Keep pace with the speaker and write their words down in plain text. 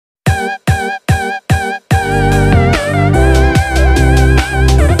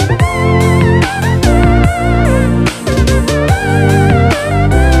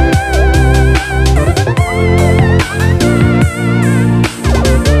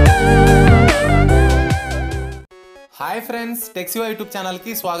Hi friends, టెక్సివా YouTube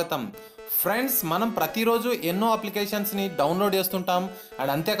ఛానల్కి స్వాగతం. Friends, మనం ప్రతిరోజు ఎన్నో అప్లికేషన్స్ని డౌన్లోడ్ చేస్తుంటాం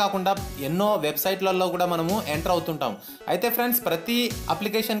అండ్ అంతేకాకుండా ఎన్నో వెబ్సైట్లలో కూడా మనము ఎంటర్ అవుతుంటాం. అయితే ఫ్రెండ్స్, ప్రతి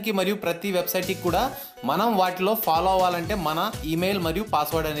అప్లికేషన్కి మరియు ప్రతి వెబ్సైట్కి కూడా మనం వాటిలో ఫాలో అవ్వాలంటే మన ఈమెయిల్ మరియు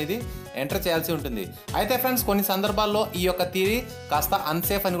పాస్వర్డ్ అనేది ఎంటర్ చేయాల్సి ఉంటుంది. అయితే ఫ్రెండ్స్, కొన్ని సందర్భాల్లో ఈ యొక్క థియరీ కాస్త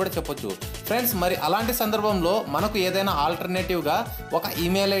అన్సేఫ్ అని కూడా చెప్పొచ్చు. ఫ్రెండ్స్, మరి అలాంటి సందర్భంలో మనకు ఏదైనా ఆల్టర్నేటివ్గా ఒక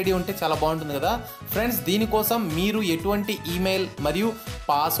ఈమెయిల్ ఐడి ఉంటే చాలా బాగుంటుంది కదా. ఫ్రెండ్స్, దీనికోసం మీరు ఎటువంటి ఈమెయిల్ మరియు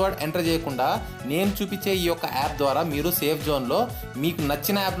పాస్వర్డ్ ఎంటర్ చేయకుండా నేను చూపించే ఈ యొక్క యాప్ ద్వారా మీరు సేఫ్ జోన్లో మీకు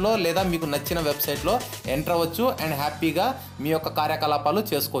నచ్చిన యాప్లో లేదా మీకు నచ్చిన వెబ్సైట్లో ఎంటర్ అవ్వచ్చు అండ్ హ్యాపీగా మీ యొక్క కార్యకలాపాలు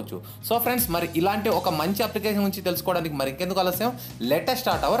చేసుకోవచ్చు. సో ఫ్రెండ్స్, మరి ఇలాంటి ఒక మంచి అప్లికేషన్ గురించి తెలుసుకోవడానికి మరి ఇంకెందుకు ఆలస్యం, let us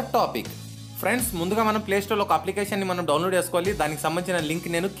start our topic. Friends, ముందుగా మనం ప్లేస్టోర్లో ఒక అప్లికేషన్ని మనం డౌన్లోడ్ చేసుకోవాలి. దానికి సంబంధించిన లింక్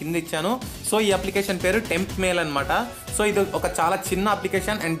నేను కింద ఇచ్చాను. సో ఈ అప్లికేషన్ పేరు టెంప్ మెయిల్ అనమాట. సో ఇది ఒక చాలా చిన్న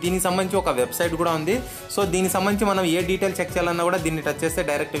అప్లికేషన్ అండ్ దీనికి సంబంధించి ఒక వెబ్సైట్ కూడా ఉంది. సో దీనికి సంబంధించి మనం ఏ డీటెయిల్ చెక్ చేయాలన్నా కూడా దీన్ని టచ్ చేస్తే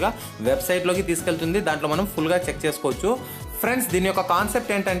డైరెక్ట్గా వెబ్సైట్లోకి తీసుకెళ్తుంది. దాంట్లో మనం ఫుల్గా చెక్ చేసుకోవచ్చు. ఫ్రెండ్స్, దీని యొక్క కాన్సెప్ట్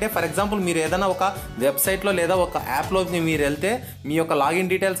ఏంటంటే, ఫర్ ఎగ్జాంపుల్ మీరు ఏదైనా ఒక వెబ్సైట్లో లేదా ఒక యాప్లోకి మీరు వెళ్తే మీ యొక్క లాగిన్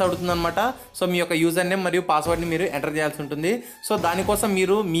డీటెయిల్స్ అడుగుతుంది అనమాట. సో మీ యొక్క యూజర్ నేమ్ మరియు పాస్వర్డ్ని మీరు ఎంటర్ చేయాల్సి ఉంటుంది. సో దానికోసం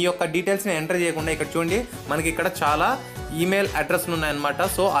మీరు మీ యొక్క డీటెయిల్స్ని ఎంటర్ చేయకుండా ఇక్కడ చూడండి, మనకి ఇక్కడ చాలా ఈమెయిల్ అడ్రస్లు ఉన్నాయన్నమాట.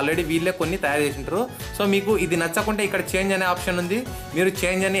 సో ఆల్రెడీ వీళ్ళే కొన్ని తయారు చేసింటారు. సో మీకు ఇది నచ్చకుంటే ఇక్కడ చేంజ్ అనే ఆప్షన్ ఉంది. మీరు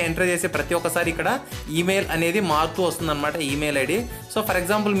చేంజ్ అని ఎంటర్ చేసే ప్రతి ఒక్కసారి ఇక్కడ ఈమెయిల్ అనేది మారుతూ వస్తుంది అనమాట, email ID. So for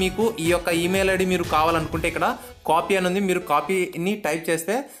example మీకు ఈ యొక్క ఈమెయిల్ ఐడి మీరు కావాలనుకుంటే ఇక్కడ కాపీ అని ఉంది. మీరు కాపీని టైప్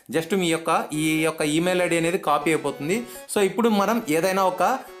చేస్తే జస్ట్ మీ యొక్క ఈ యొక్క ఈమెయిల్ ఐడి అనేది కాపీ అయిపోతుంది. సో ఇప్పుడు మనం ఏదైనా ఒక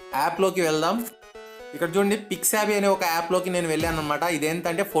యాప్లోకి వెళ్దాం. ఇక్కడ చూడండి, పిక్సాబీ అనే ఒక యాప్లోకి నేను వెళ్ళాను అనమాట.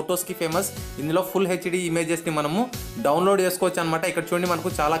 ఇదేంటంటే ఫొటోస్కి ఫేమస్. ఇందులో ఫుల్ హెచ్డి ఇమేజెస్ని మనము డౌన్లోడ్ చేసుకోవచ్చు అనమాట. ఇక్కడ చూడండి, మనకు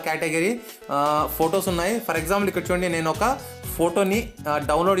చాలా కేటగిరీ ఫొటోస్ ఉన్నాయి. ఫర్ ఎగ్జాంపుల్ ఇక్కడ చూడండి, నేను ఒక ఫోటోని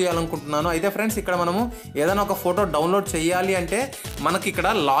డౌన్లోడ్ చేయాలనుకుంటున్నాను. అయితే ఫ్రెండ్స్, ఇక్కడ మనము ఏదైనా ఒక ఫోటో డౌన్లోడ్ చేయాలి అంటే మనకి ఇక్కడ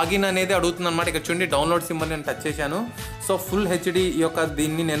లాగిన్ అనేది అడుగుతుంది అనమాట. ఇక్కడ చూడండి, డౌన్లోడ్ సింబల్ నేను టచ్ చేశాను. సో ఫుల్ హెచ్డి యొక్క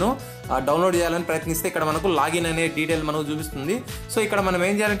దీన్ని నేను డౌన్లోడ్ చేయాలని ప్రయత్నిస్తే ఇక్కడ మనకు లాగిన్ అనే డీటెయిల్ మనకు చూపిస్తుంది. సో ఇక్కడ మనం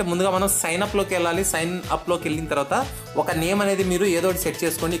ఏం చేయాలంటే ముందుగా మనం సైన్ అప్లోకి వెళ్ళాలి. సైన్ అప్లోకి వెళ్ళిన తర్వాత ఒక నేమ్ అనేది మీరు ఏదో ఒకటి సెట్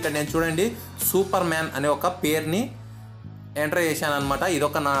చేసుకోండి. ఇక్కడ నేను చూడండి, సూపర్ మ్యాన్ అనే ఒక పేరుని ఎంటర్ చేశాను అనమాట.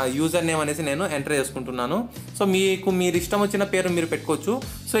 ఇదొక నా యూజర్ నేమ్ అనేసి నేను ఎంటర్ చేసుకుంటున్నాను. సో మీరు ఇష్టం వచ్చిన పేరు మీరు పెట్టుకోవచ్చు.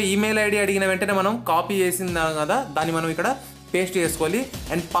 సో ఈమెయిల్ ఐడి అడిగిన వెంటనే మనం కాపీ చేసిన కదా, దాన్ని మనం ఇక్కడ పేస్ట్ చేసుకోవాలి.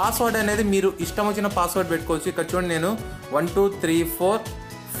 అండ్ పాస్వర్డ్ అనేది మీరు ఇష్టం వచ్చిన పాస్వర్డ్ పెట్టుకోవచ్చు. ఇక్కడ చూడండి, నేను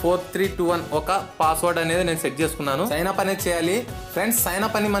 12344321 ఒక పాస్వర్డ్ అనేది నేను సెట్ చేసుకున్నాను. సైన్ అప్ అనేది చేయాలి. ఫ్రెండ్స్, సైన్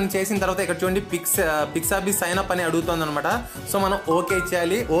అప్ అని మనం చేసిన తర్వాత ఇక్కడ చూడండి, పిక్సాబీ సైన్ అప్ అని అడుగుతుంది అనమాట. సో మనం ఓకే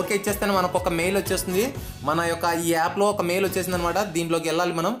ఇచ్చేయాలి. ఓకే ఇచ్చేస్తేనే మనకు ఒక మెయిల్ వచ్చేస్తుంది. మన యొక్క ఈ యాప్లో ఒక మెయిల్ వచ్చేసింది అనమాట. దీంట్లోకి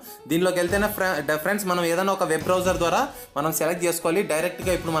వెళ్ళాలి. మనం దీంట్లోకి వెళ్తేనే ఫ్రెండ్స్, మనం ఏదైనా ఒక వెబ్ బ్రౌజర్ ద్వారా మనం సెలెక్ట్ చేసుకోవాలి.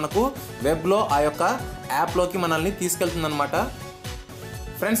 డైరెక్ట్గా ఇప్పుడు మనకు వెబ్లో ఆ యొక్క యాప్లోకి మనల్ని తీసుకెళ్తుంది అనమాట.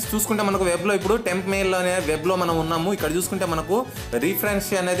 ఫ్రెండ్స్, చూసుకుంటే మనకు వెబ్లో ఇప్పుడు టెంప్ మెయిల్ అనే వెబ్లో మనం ఉన్నాము. ఇక్కడ చూసుకుంటే మనకు రీఫ్రెష్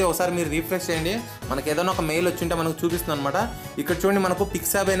అనేది ఒకసారి మీరు రీఫ్రెష్ చేయండి. మనకు ఏదైనా ఒక మెయిల్ వచ్చింటే మనకు చూపిస్తుంది అనమాట. ఇక్కడ చూడండి, మనకు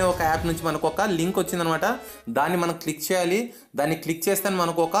పిక్సాబీ అనే ఒక యాప్ నుంచి మనకు ఒక లింక్ వచ్చిందనమాట. దాన్ని మనం క్లిక్ చేయాలి. దాన్ని క్లిక్ చేస్తే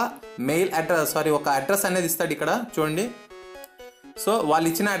మనకు ఒక మెయిల్ అడ్రస్ ఒక అడ్రస్ అనేది ఇస్తాడు. ఇక్కడ చూడండి, సో వాళ్ళు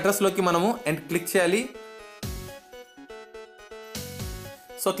ఇచ్చిన అడ్రస్లోకి మనము క్లిక్ చేయాలి.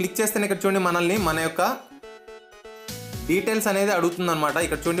 సో క్లిక్ చేస్తేనే ఇక్కడ చూడండి, మనల్ని మన యొక్క డీటెయిల్స్ అనేది అడుగుతుంది అనమాట.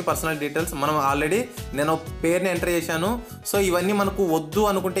 ఇక్కడ చూడండి, పర్సనల్ డీటెయిల్స్. మనం ఆల్రెడీ నేను పేరుని ఎంటర్ చేశాను. సో ఇవన్నీ మనకు వద్దు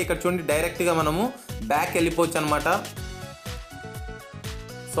అనుకుంటే ఇక్కడ చూడండి, డైరెక్ట్గా మనము బ్యాక్ వెళ్ళిపోవచ్చు అనమాట.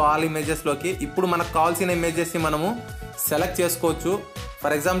 సో ఆల్ ఇమేజెస్లోకి ఇప్పుడు మనకు కావాల్సిన ఇమేజెస్ని మనము సెలెక్ట్ చేసుకోవచ్చు.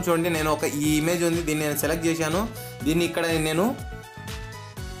 ఫర్ ఎగ్జాంపుల్ చూడండి, నేను ఈ ఇమేజ్ ఉంది, దీన్ని నేను సెలెక్ట్ చేశాను. దీన్ని ఇక్కడ నేను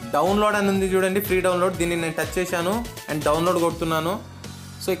డౌన్లోడ్ అని ఉంది చూడండి, ఫ్రీ డౌన్లోడ్. దీన్ని నేను టచ్ చేశాను అండ్ డౌన్లోడ్ కొడుతున్నాను.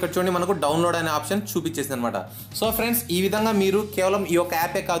 సో ఇక్కడ చూడండి, మనకు డౌన్లోడ్ అనే ఆప్షన్ చూపించేసింది అనమాట. సో ఫ్రెండ్స్, ఈ విధంగా మీరు కేవలం ఈ యొక్క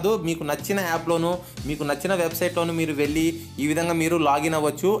యాపే కాదు, మీకు నచ్చిన యాప్లోను మీకు నచ్చిన వెబ్సైట్లోను మీరు వెళ్ళి ఈ విధంగా మీరు లాగిన్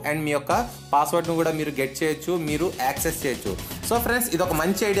అవ్వచ్చు అండ్ మీ యొక్క పాస్వర్డ్ను కూడా మీరు గెట్ చేయొచ్చు, మీరు యాక్సెస్ చేయొచ్చు. సో ఫ్రెండ్స్, ఇది ఒక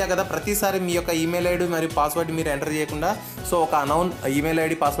మంచి ఐడియా కదా. ప్రతిసారి మీ యొక్క ఈమెయిల్ ఐడి మరియు పాస్వర్డ్ మీరు ఎంటర్ చేయకుండా సో ఒక అనౌన్ ఈమెయిల్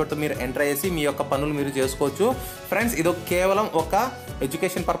ఐడి పాస్వర్డ్తో మీరు ఎంటర్ చేసి మీ యొక్క పనులు మీరు చేసుకోవచ్చు. ఫ్రెండ్స్, ఇది కేవలం ఒక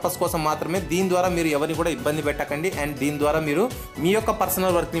ఎడ్యుకేషన్ పర్పస్ కోసం మాత్రమే. దీని ద్వారా మీరు ఎవరిని కూడా ఇబ్బంది పెట్టకండి అండ్ దీని ద్వారా మీరు మీ యొక్క పర్సనల్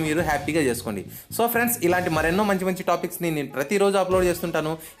వర్క్ని మీరు హ్యాపీగా చేసుకోండి. సో ఫ్రెండ్స్, ఇలాంటి మరెన్నో మంచి మంచి టాపిక్స్ని నేను ప్రతిరోజు అప్లోడ్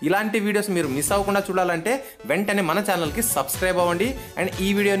చేస్తుంటాను. ఇలాంటి వీడియోస్ మీరు మిస్ అవ్వకుండా చూడాలంటే వెంటనే మన ఛానల్కి సబ్స్క్రైబ్ అవ్వండి అండ్ ఈ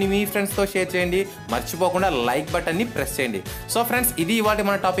వీడియోని మీ ఫ్రెండ్స్తో షేర్ చేయండి. మర్చిపోకుండా లైక్ బటన్ని ప్రెస్ చేయండి. సో ఫ్రెండ్స్, ఇది ఇవాళ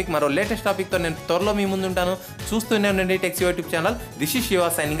మన టాపిక్. మరో లేటెస్ట్ టాపిక్తో నేను త్వరలో మీ ముందు ఉంటాను. చూస్తూనే ఉండండి టెక్సివా YouTube channel. This is Shiva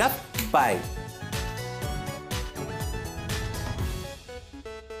signing off. Bye.